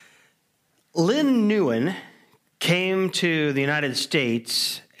Lynn Nguyen came to the United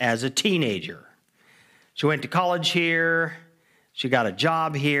States as a teenager. She went to college here. She got a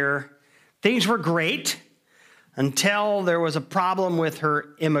job here. Things were great until there was a problem with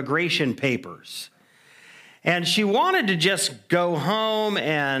her immigration papers. And she wanted to just go home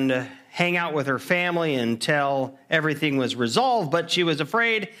and hang out with her family until everything was resolved, but she was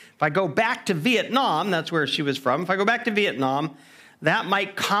afraid if I go back to Vietnam, that's where she was from, if I go back to Vietnam, that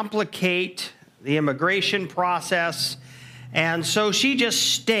might complicate the immigration process. And so she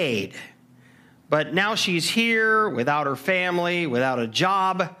just stayed. But now she's here without her family, without a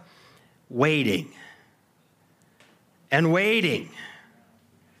job, waiting and waiting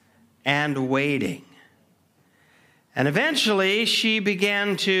and waiting. And eventually she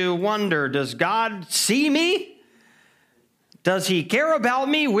began to wonder, does God see me? Does he care about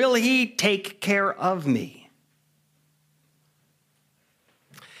me? Will he take care of me?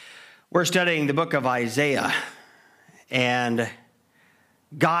 We're studying the book of Isaiah, and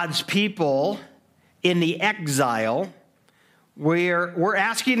God's people in the exile, we're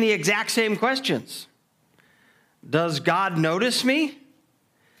asking the exact same questions. Does God notice me?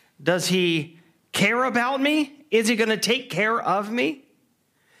 Does he care about me? Is he going to take care of me?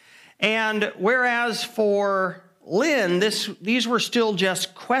 And whereas for Lynn, these were still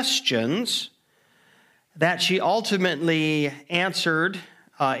just questions that she ultimately answered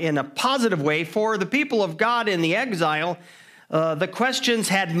in a positive way, for the people of God in the exile, the questions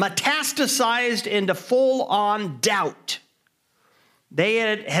had metastasized into full-on doubt. They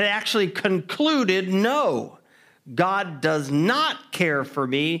had actually concluded, no, God does not care for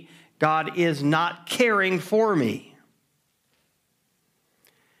me. God is not caring for me.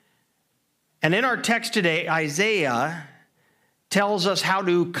 And in our text today, Isaiah tells us how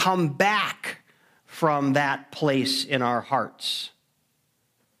to come back from that place in our hearts.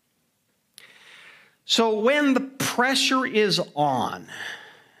 So when the pressure is on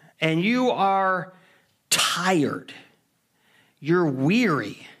and you are tired, you're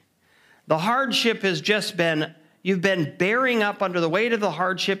weary, the hardship has just been, you've been bearing up under the weight of the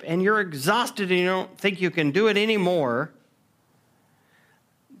hardship and you're exhausted and you don't think you can do it anymore,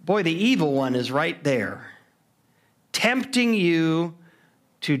 boy, the evil one is right there, tempting you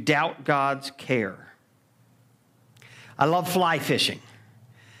to doubt God's care. I love fly fishing.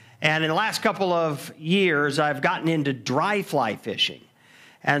 And in the last couple of years, I've gotten into dry fly fishing.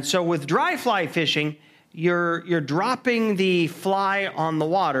 And so with dry fly fishing, you're dropping the fly on the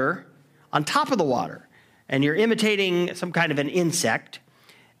water, on top of the water, and you're imitating some kind of an insect.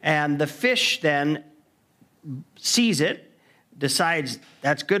 And the fish then sees it, decides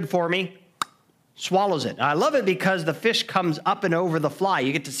that's good for me, swallows it. I love it because the fish comes up and over the fly.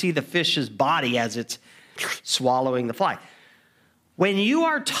 You get to see the fish's body as it's swallowing the fly. When you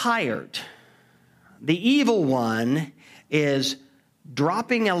are tired, the evil one is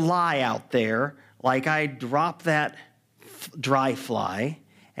dropping a lie out there, like I dropped that dry fly,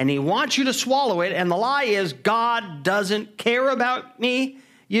 and he wants you to swallow it, and the lie is God doesn't care about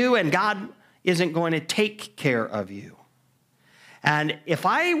you, and God isn't going to take care of you. And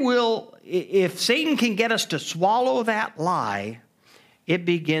if Satan can get us to swallow that lie, it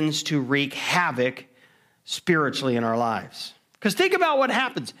begins to wreak havoc spiritually in our lives. Because think about what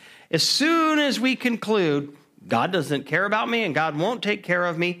happens. As soon as we conclude God doesn't care about me and God won't take care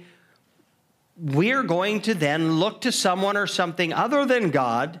of me, we're going to then look to someone or something other than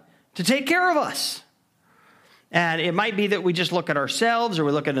God to take care of us. And it might be that we just look at ourselves or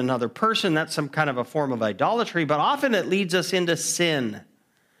we look at another person. That's some kind of a form of idolatry, but often it leads us into sin.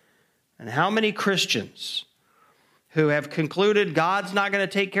 And how many Christians who have concluded God's not going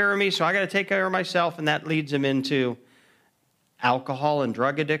to take care of me, so I got to take care of myself, and that leads them into alcohol and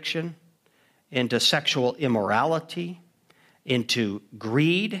drug addiction, into sexual immorality, into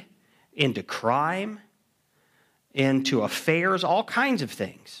greed, into crime, into affairs, all kinds of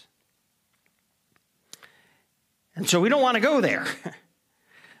things. And so we don't want to go there.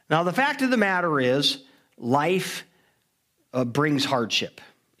 Now, the fact of the matter is, life brings hardship.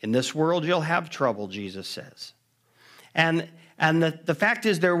 In this world, you'll have trouble, Jesus says. And the fact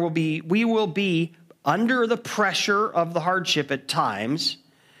is, we will be under the pressure of the hardship at times,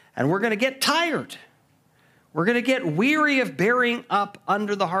 and we're going to get tired. We're going to get weary of bearing up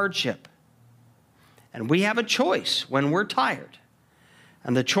under the hardship. And we have a choice when we're tired.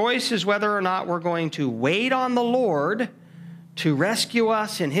 And the choice is whether or not we're going to wait on the Lord to rescue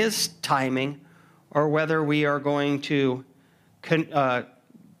us in his timing, or whether we are going to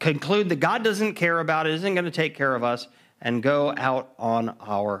conclude that God doesn't care about it, isn't going to take care of us, and go out on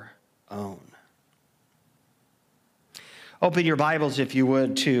our own. Open your Bibles, if you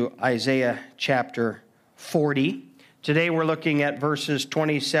would, to Isaiah chapter 40. Today we're looking at verses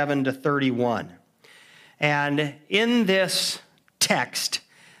 27 to 31. And in this text,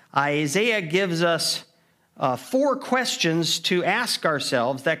 Isaiah gives us 4 questions to ask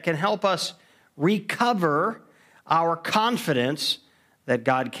ourselves that can help us recover our confidence that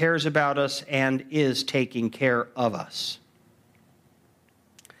God cares about us and is taking care of us.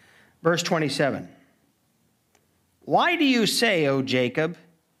 Verse 27. Why do you say, O Jacob,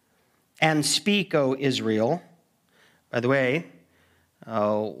 and speak, O Israel? By the way,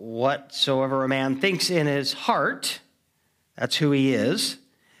 whatsoever a man thinks in his heart, that's who he is.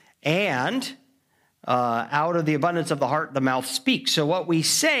 And out of the abundance of the heart, the mouth speaks. So what we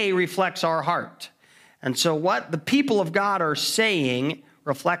say reflects our heart. And so what the people of God are saying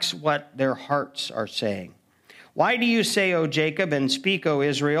reflects what their hearts are saying. Why do you say, O Jacob, and speak, O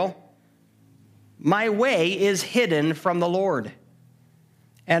Israel? My way is hidden from the Lord,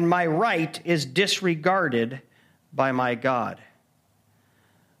 and my right is disregarded by my God.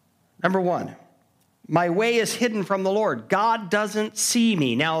 Number 1, my way is hidden from the Lord. God doesn't see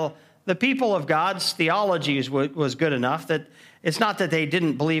me. Now, the people of God's theology was good enough that it's not that they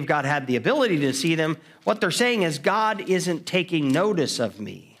didn't believe God had the ability to see them. What they're saying is God isn't taking notice of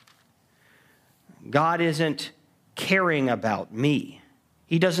me. God isn't caring about me.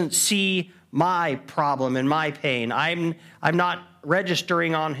 He doesn't see my problem and my pain. I'm not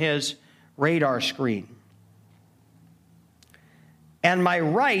registering on his radar screen. And my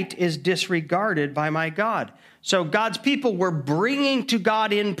right is disregarded by my God. So God's people were bringing to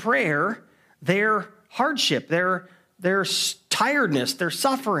God in prayer their hardship, their tiredness, their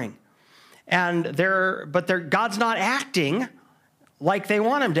suffering. But God's not acting like they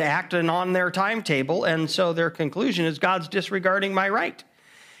want him to act and on their timetable. And so their conclusion is God's disregarding my right.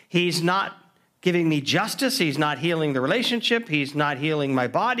 He's not giving me justice. He's not healing the relationship. He's not healing my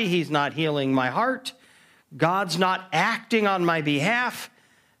body. He's not healing my heart. God's not acting on my behalf,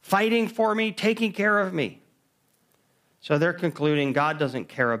 fighting for me, taking care of me. So they're concluding God doesn't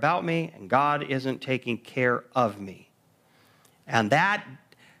care about me and God isn't taking care of me. And that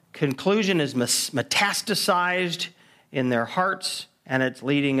conclusion is metastasized in their hearts, and it's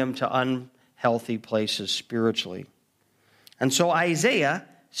leading them to unhealthy places spiritually. And so Isaiah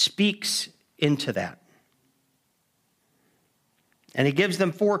speaks into that. And he gives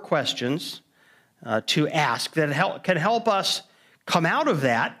them 4 questions to ask that can help us come out of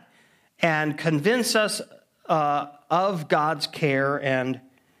that and convince us of God's care and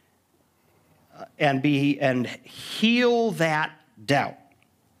heal that doubt.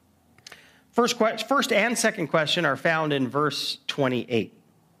 First and second question are found in verse 28.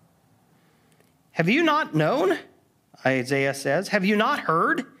 Have you not known? Isaiah says, have you not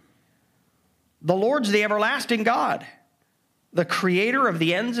heard? The Lord's the everlasting God, the creator of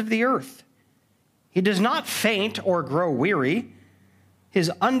the ends of the earth. He does not faint or grow weary.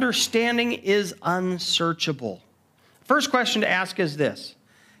 His understanding is unsearchable. First question to ask is this: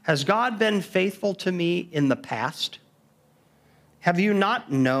 has God been faithful to me in the past? Have you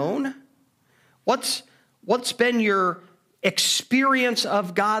not known? What's been your experience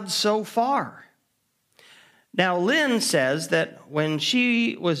of God so far? Now, Lynn says that when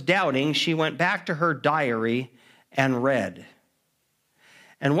she was doubting, she went back to her diary and read.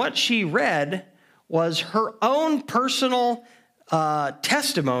 And what she read was her own personal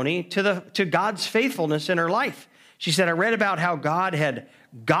testimony to God's faithfulness in her life. She said, I read about how God had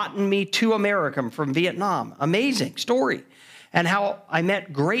gotten me to America from Vietnam. Amazing story. And how I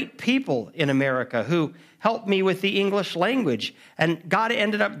met great people in America who helped me with the English language. And God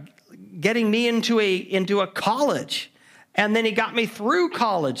ended up getting me into a college. And then he got me through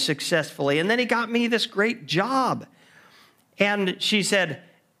college successfully. And then he got me this great job. And she said,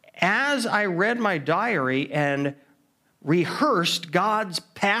 as I read my diary and rehearsed God's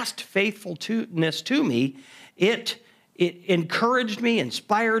past faithfulness to me, it encouraged me,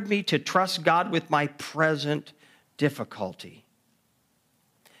 inspired me to trust God with my present difficulty.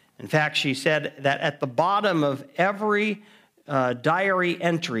 In fact, she said that at the bottom of every diary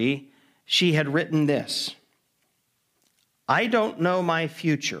entry, she had written this: I don't know my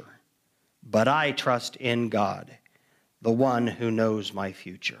future, but I trust in God, the one who knows my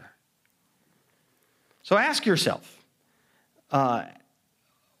future. So ask yourself,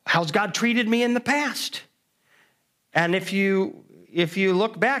 how's God treated me in the past? And if you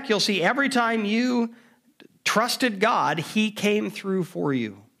look back, you'll see every time you trusted God, he came through for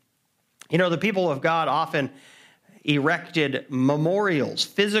you. You know, the people of God often erected memorials,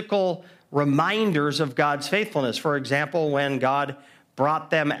 physical reminders of God's faithfulness. For example, when God brought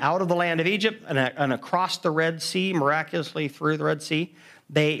them out of the land of Egypt and across the Red Sea, miraculously through the Red Sea.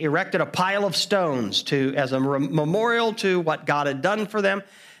 They erected a pile of stones as a memorial to what God had done for them,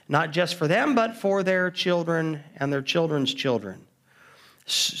 not just for them, but for their children and their children's children.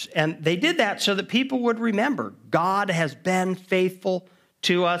 And they did that so that people would remember God has been faithful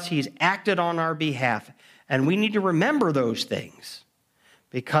to us. He's acted on our behalf. And we need to remember those things,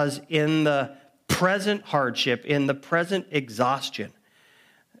 because in the present hardship, in the present exhaustion,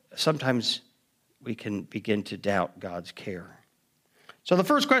 sometimes we can begin to doubt God's care. So the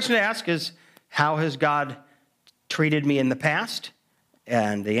first question to ask is, how has God treated me in the past?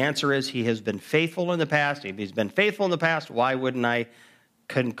 And the answer is, he has been faithful in the past. If he's been faithful in the past, why wouldn't I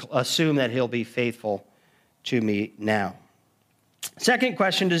assume that he'll be faithful to me now? Second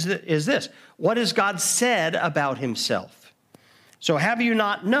question is this: what has God said about himself? So have you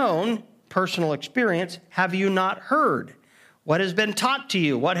not known, personal experience, have you not heard? What has been taught to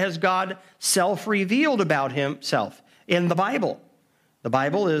you? What has God self-revealed about himself in the Bible? The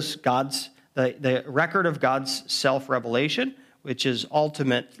Bible is the record of God's self-revelation, which is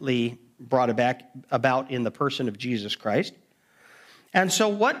ultimately brought about in the person of Jesus Christ. And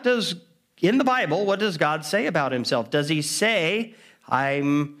so in the Bible, what does God say about himself? Does he say,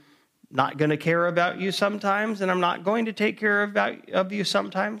 I'm not going to care about you sometimes, and I'm not going to take care of you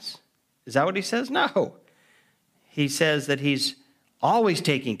sometimes? Is that what he says? No. He says that he's always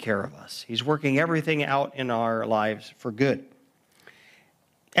taking care of us. He's working everything out in our lives for good.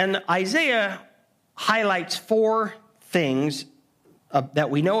 And Isaiah highlights 4 things that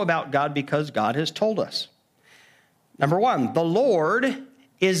we know about God because God has told us. Number 1, the Lord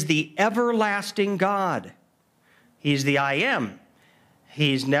is the everlasting God. He's the I am.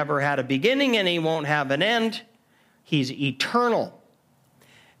 He's never had a beginning and he won't have an end. He's eternal.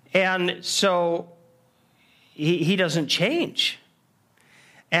 And so he doesn't change.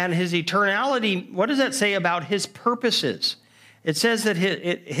 And his eternality, what does that say about his purposes? It says that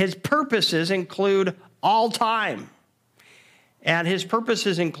his purposes include all time. And his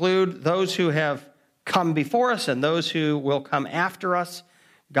purposes include those who have come before us and those who will come after us.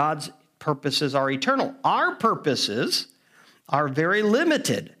 God's purposes are eternal. Our purposes are very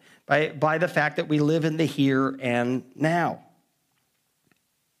limited by the fact that we live in the here and now.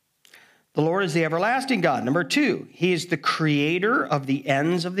 The Lord is the everlasting God. Number 2, he is the creator of the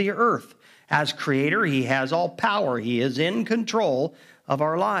ends of the earth. As creator, he has all power. He is in control of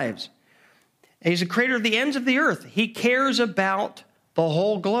our lives. He's the creator of the ends of the earth. He cares about the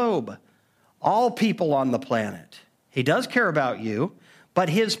whole globe, all people on the planet. He does care about you, but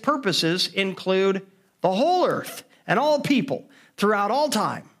his purposes include the whole earth and all people throughout all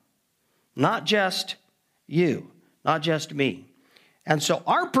time, not just you, not just me. And so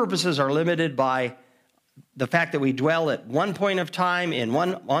our purposes are limited by the fact that we dwell at one point of time in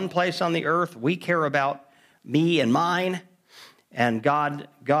one place on the earth. We care about me and mine, and God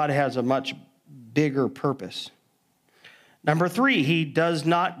has a much bigger purpose. Number 3, he does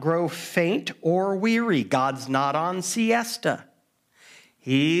not grow faint or weary. God's not on siesta.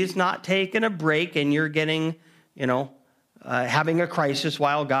 He's not taking a break and you're getting, having a crisis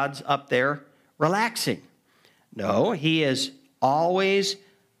while God's up there relaxing. No, he is always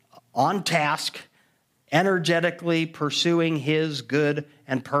on task, energetically pursuing his good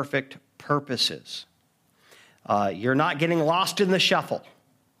and perfect purposes. You're not getting lost in the shuffle.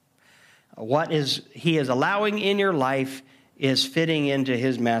 What he is allowing in your life is fitting into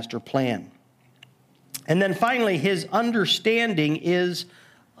his master plan. And then finally, his understanding is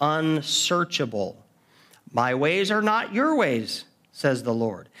unsearchable. My ways are not your ways, says the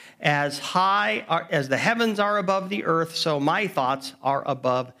Lord. As high as the heavens are above the earth, so my thoughts are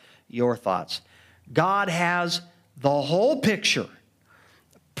above your thoughts. God has the whole picture,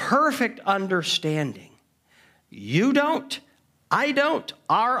 perfect understanding. You don't. I don't.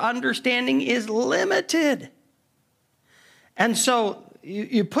 Our understanding is limited. And so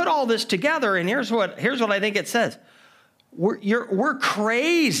you put all this together, and here's what I think it says. We're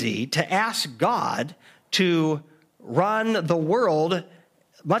crazy to ask God to run the world,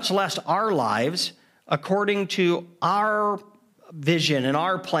 much less our lives, according to our vision and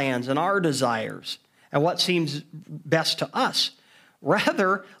our plans and our desires and what seems best to us.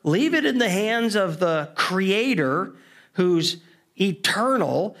 Rather, leave it in the hands of the Creator who's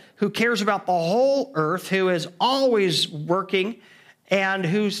eternal, who cares about the whole earth, who is always working, and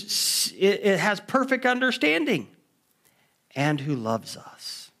it has perfect understanding, and who loves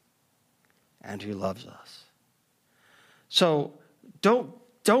us. So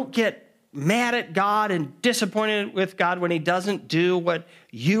don't get mad at God and disappointed with God when he doesn't do what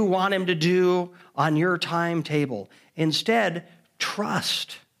you want him to do on your timetable. Instead,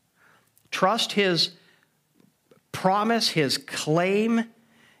 trust. Trust his promise, his claim,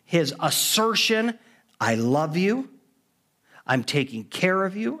 his assertion. I love you. I'm taking care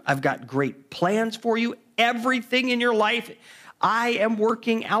of you. I've got great plans for you. Everything in your life, I am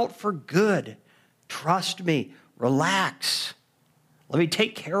working out for good. Trust me. Relax. Let me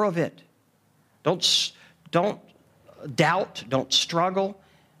take care of it. Don't doubt. Don't struggle.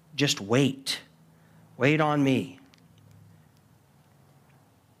 Just wait. Wait on me.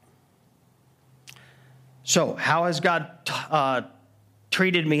 So, how has God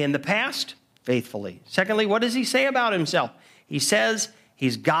treated me in the past? Faithfully. Secondly, what does he say about himself? He says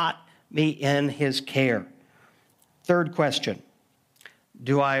he's got me in his care. Third question.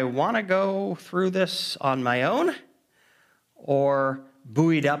 Do I want to go through this on my own or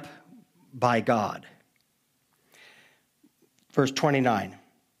buoyed up by God? Verse 29.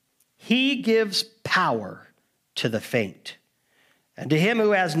 He gives power to the faint, and to him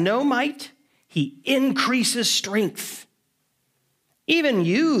who has no might, he increases strength. Even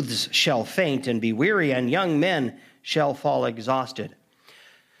youths shall faint and be weary, and young men shall fall exhausted.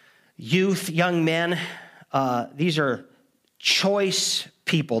 Youth, young men, these are choice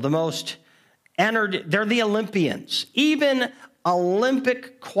people, the most they're the Olympians, even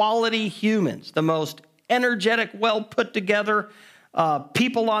Olympic quality humans, the most energetic, well put together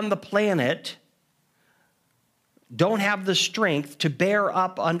people on the planet don't have the strength to bear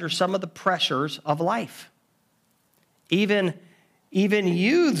up under some of the pressures of life. Even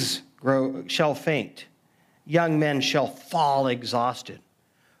youths shall faint. Young men shall fall exhausted.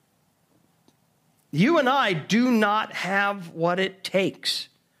 You and I do not have what it takes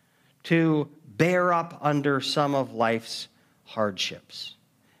to bear up under some of life's hardships.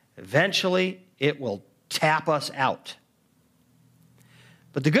 Eventually, it will tap us out.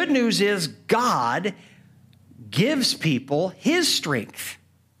 But the good news is God gives people his strength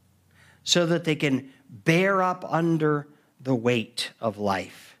so that they can bear up under the weight of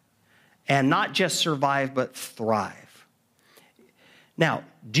life and not just survive, but thrive. Now,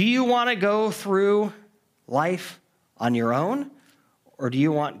 do you want to go through life on your own, or do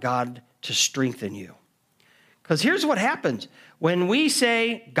you want God to strengthen you? Because here's what happens. When we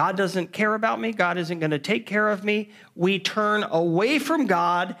say, God doesn't care about me, God isn't going to take care of me, we turn away from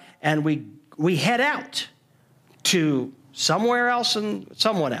God and we head out to somewhere else and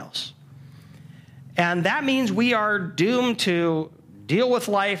someone else. And that means we are doomed to deal with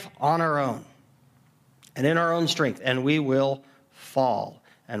life on our own and in our own strength, and we will fall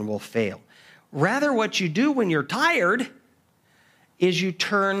and will fail. Rather, what you do when you're tired is you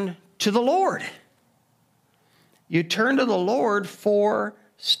turn to the Lord. You turn to the Lord for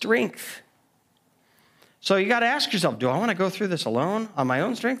strength. So you got to ask yourself, do I want to go through this alone on my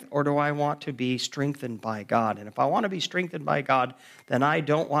own strength, or do I want to be strengthened by God? And if I want to be strengthened by God, then I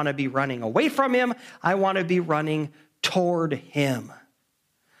don't want to be running away from him. I want to be running toward him.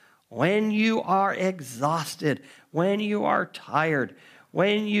 When you are exhausted, when you are tired,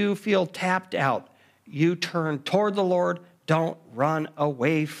 when you feel tapped out, you turn toward the Lord. Don't run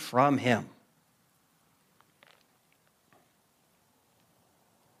away from him.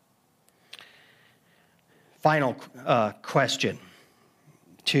 Final question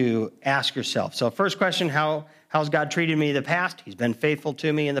to ask yourself. So first question, how's God treated me in the past? He's been faithful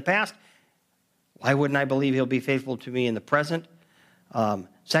to me in the past. Why wouldn't I believe he'll be faithful to me in the present?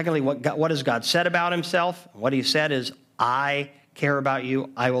 Secondly, what has God said about himself? What he said is, I care about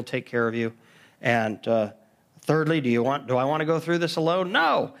you. I will take care of you. And thirdly, do I want to go through this alone?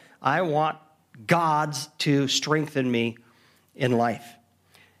 No. I want God to strengthen me in life.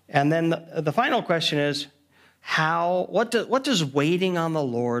 And then the final question is, what does waiting on the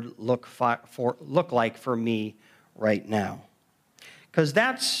Lord look like for me right now? Because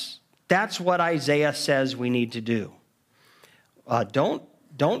that's what Isaiah says we need to do.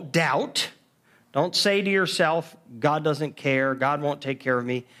 Don't doubt. Don't say to yourself, God doesn't care. God won't take care of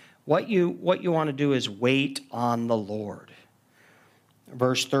me. What you want to do is wait on the Lord.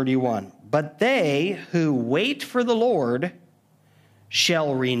 Verse 31. But they who wait for the Lord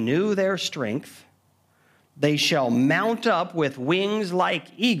shall renew their strength. They shall mount up with wings like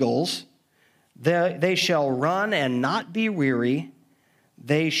eagles. They shall run and not be weary.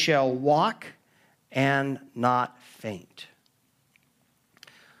 They shall walk and not faint.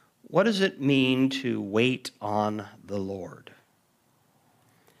 What does it mean to wait on the Lord?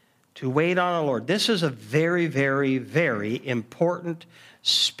 To wait on the Lord. This is a very, very, very important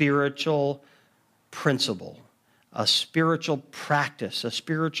spiritual principle, a spiritual practice, a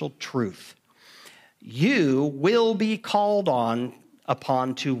spiritual truth. You will be called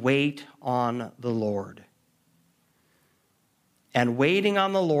upon to wait on the Lord. And waiting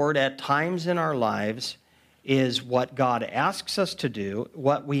on the Lord at times in our lives is what God asks us to do,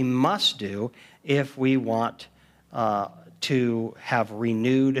 what we must do if we want to have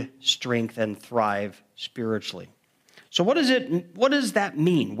renewed strength and thrive spiritually. So what does that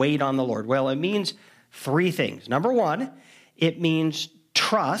mean, wait on the Lord? Well, it means three things. Number one, it means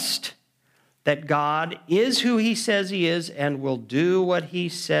trust that God is who he says he is and will do what he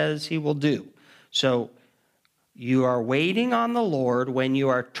says he will do. So you are waiting on the Lord when you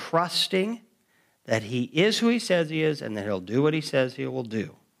are trusting that he is who he says he is and that he'll do what he says he will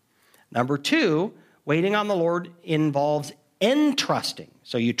do. Number two, waiting on the Lord involves entrusting.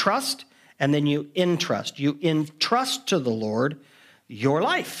 So you trust and then you entrust. You entrust to the Lord your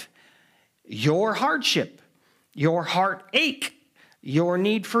life, your hardship, your heartache, your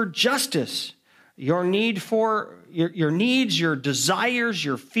need for justice, your need for your needs, your desires,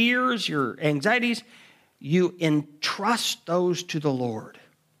 your fears, your anxieties. You entrust those to the Lord.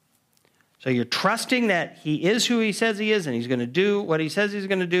 So you're trusting that he is who he says he is and he's going to do what he says he's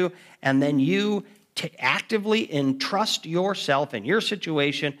going to do. And then you actively entrust yourself and your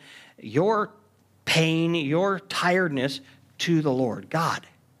situation, your pain, your tiredness to the Lord. God,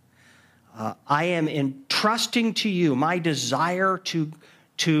 I am entrusting to you my desire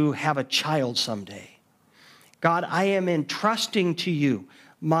to have a child someday. God, I am entrusting to you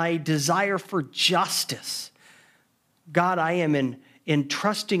my desire for justice. God, I am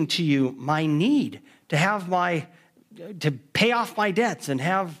entrusting to you my need to pay off my debts and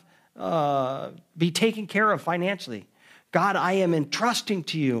be taken care of financially. God, I am entrusting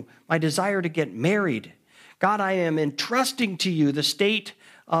to you my desire to get married. God, I am entrusting to you the state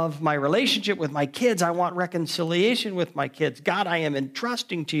of my relationship with my kids. I want reconciliation with my kids. God, I am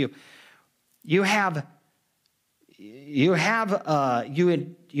entrusting to you. You have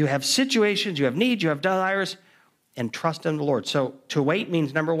situations, you have needs, you have desires, and trust in the Lord. So to wait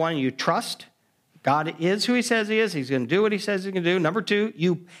means, number one, you trust. God is who he says he is. He's going to do what he says he's going to do. Number two,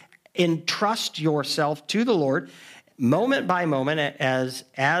 you entrust yourself to the Lord moment by moment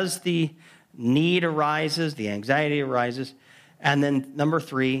as the need arises, the anxiety arises. And then number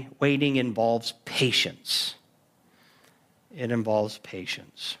three, waiting involves patience. It involves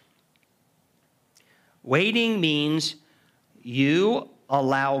patience. Waiting means you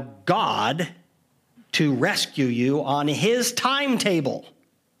allow God to rescue you on his timetable.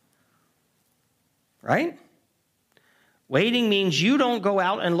 Right? Waiting means you don't go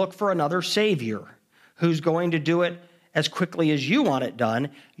out and look for another savior who's going to do it as quickly as you want it done.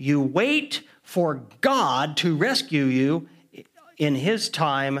 You wait for God to rescue you in his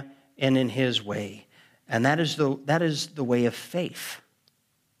time and in his way. And that is the way of faith.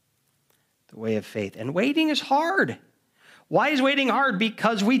 The way of faith. And waiting is hard. Why is waiting hard?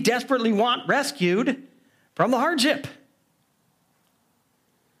 Because we desperately want rescued from the hardship.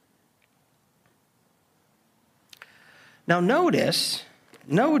 Now notice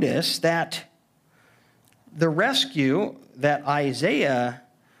that the rescue that Isaiah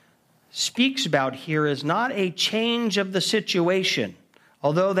speaks about here is not a change of the situation,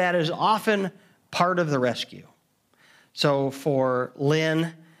 although that is often part of the rescue. So for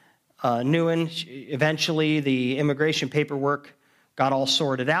Lynn Nguyen, eventually the immigration paperwork got all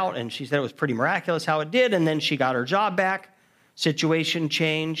sorted out, and she said it was pretty miraculous how it did, and then she got her job back, situation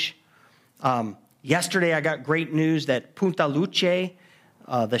change. Yesterday I got great news that Punta Luce,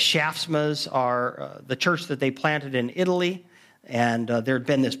 the Shaftsmas are the church that they planted in Italy, and there had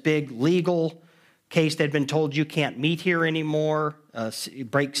been this big legal case. They'd been told you can't meet here anymore,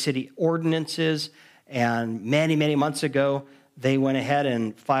 break city ordinances, and many, many months ago, they went ahead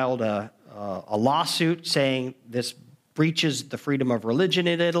and filed a lawsuit saying this breaches the freedom of religion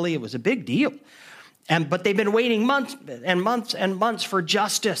in Italy. It was a big deal. But they've been waiting months and months and months for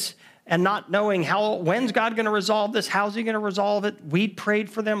justice and not knowing when's God going to resolve this? How's he going to resolve it? We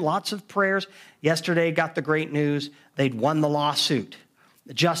prayed for them, lots of prayers. Yesterday got the great news. They'd won the lawsuit.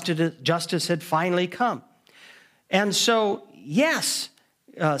 Justice had finally come. And so, yes,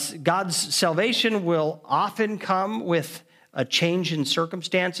 God's salvation will often come with a change in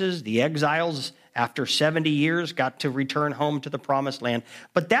circumstances. The exiles, after 70 years, got to return home to the promised land.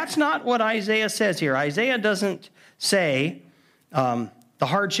 But that's not what Isaiah says here. Isaiah doesn't say the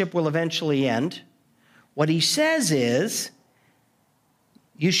hardship will eventually end. What he says is,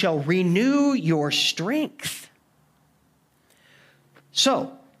 you shall renew your strength.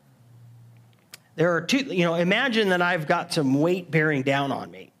 So, there are two, imagine that I've got some weight bearing down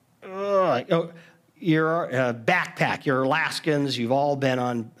on me. You're a backpack, you're Alaskans, you've all been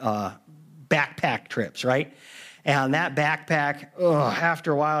on backpack trips, right? And that backpack,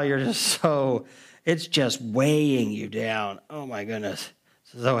 after a while, you're just so It's just weighing you down. Oh my goodness,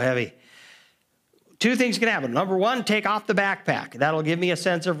 it's so heavy. Two things can happen. Number one, take off the backpack. That'll give me a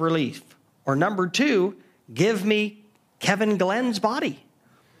sense of relief. Or number two, give me Kevin Glenn's body.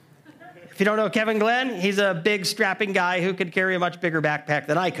 If you don't know Kevin Glenn, he's a big strapping guy who could carry a much bigger backpack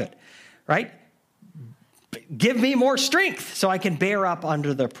than I could, right? Give me more strength so I can bear up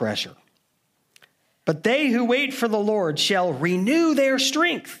under the pressure. But they who wait for the Lord shall renew their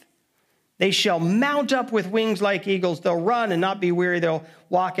strength. They shall mount up with wings like eagles. They'll run and not be weary. They'll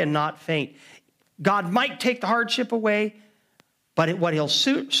walk and not faint. God might take the hardship away, but what he'll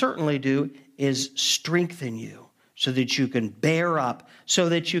certainly do is strengthen you so that you can bear up, so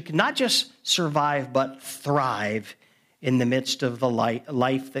that you can not just survive, but thrive in the midst of the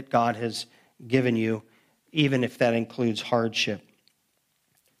life that God has given you, even if that includes hardship.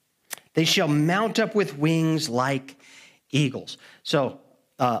 They shall mount up with wings like eagles. So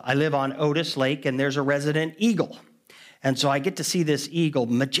I live on Otis Lake, and there's a resident eagle. And so I get to see this eagle,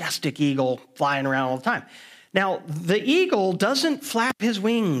 majestic eagle, flying around all the time. Now, the eagle doesn't flap his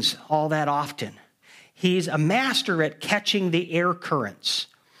wings all that often. He's a master at catching the air currents.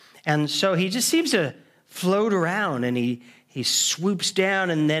 And so he just seems to float around, and he swoops down,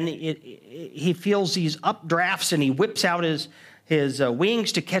 and then he feels these updrafts, and he whips out his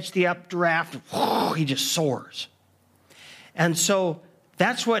wings to catch the updraft. He just soars. And so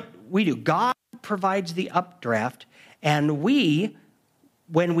that's what we do. God provides the updraft, and when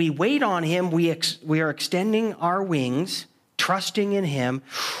we wait on him, we are extending our wings, trusting in him,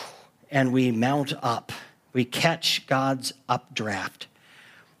 and we mount up. We catch God's updraft.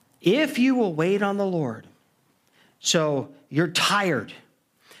 If you will wait on the Lord, so you're tired,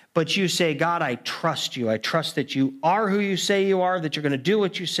 but you say, God, I trust you. I trust that you are who you say you are, that you're going to do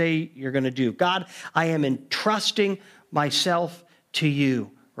what you say you're going to do. God, I am entrusting myself to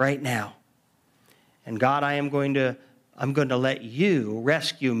you right now. And God, I'm going to let you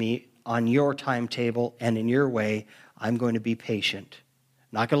rescue me on your timetable and in your way. I'm going to be patient.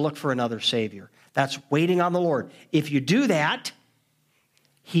 I'm not going to look for another Savior. That's waiting on the Lord. If you do that,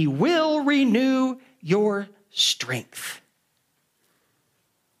 he will renew your strength.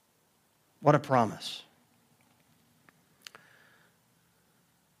 What a promise.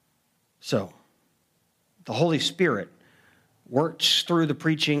 So, the Holy Spirit works through the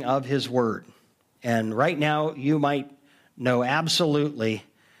preaching of his word. And right now, you might know absolutely,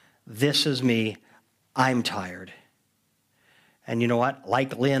 this is me. I'm tired. And you know what?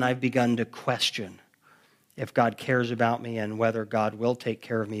 Like Lynn, I've begun to question if God cares about me and whether God will take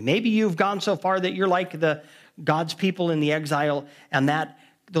care of me. Maybe you've gone so far that you're like God's people in the exile, and that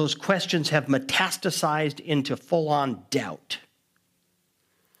those questions have metastasized into full-on doubt.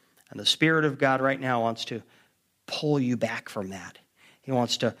 And the Spirit of God right now wants to pull you back from that. He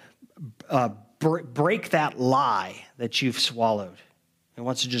wants to break that lie that you've swallowed. He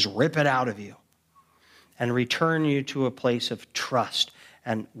wants to just rip it out of you and return you to a place of trust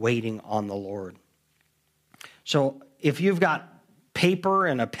and waiting on the Lord. So if you've got paper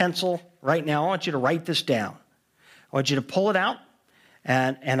and a pencil right now, I want you to write this down. I want you to pull it out,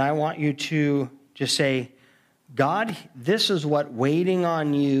 and I want you to just say, God, this is what waiting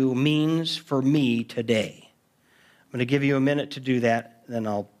on you means for me today. I'm going to give you a minute to do that, then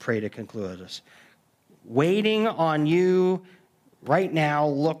I'll pray to conclude us. Waiting on you right now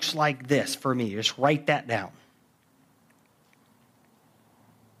looks like this for me. Just write that down.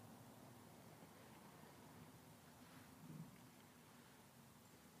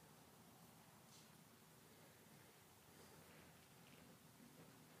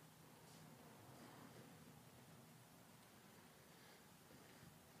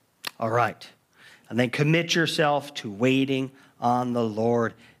 All right. And then commit yourself to waiting on the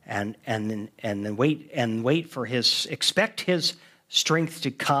Lord and then wait for expect his strength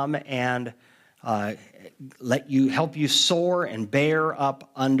to come and help you soar and bear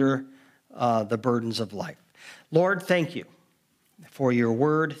up under the burdens of life. Lord, thank you for your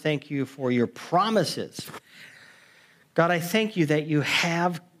word. Thank you for your promises. God, I thank you that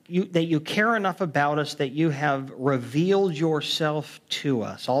you care enough about us that you have revealed yourself to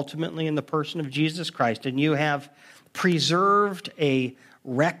us, ultimately in the person of Jesus Christ, and you have preserved a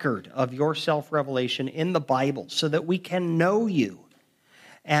record of your self-revelation in the Bible so that we can know you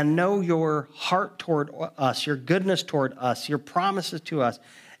and know your heart toward us, your goodness toward us, your promises to us,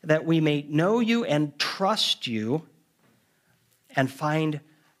 that we may know you and trust you and find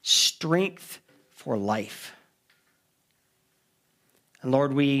strength for life. And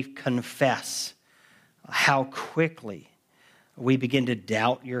Lord, we confess how quickly we begin to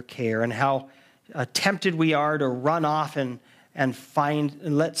doubt your care and how tempted we are to run off and and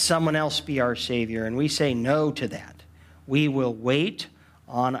let someone else be our Savior. And we say no to that. We will wait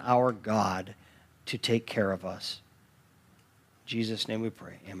on our God to take care of us. In Jesus' name we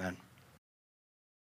pray. Amen.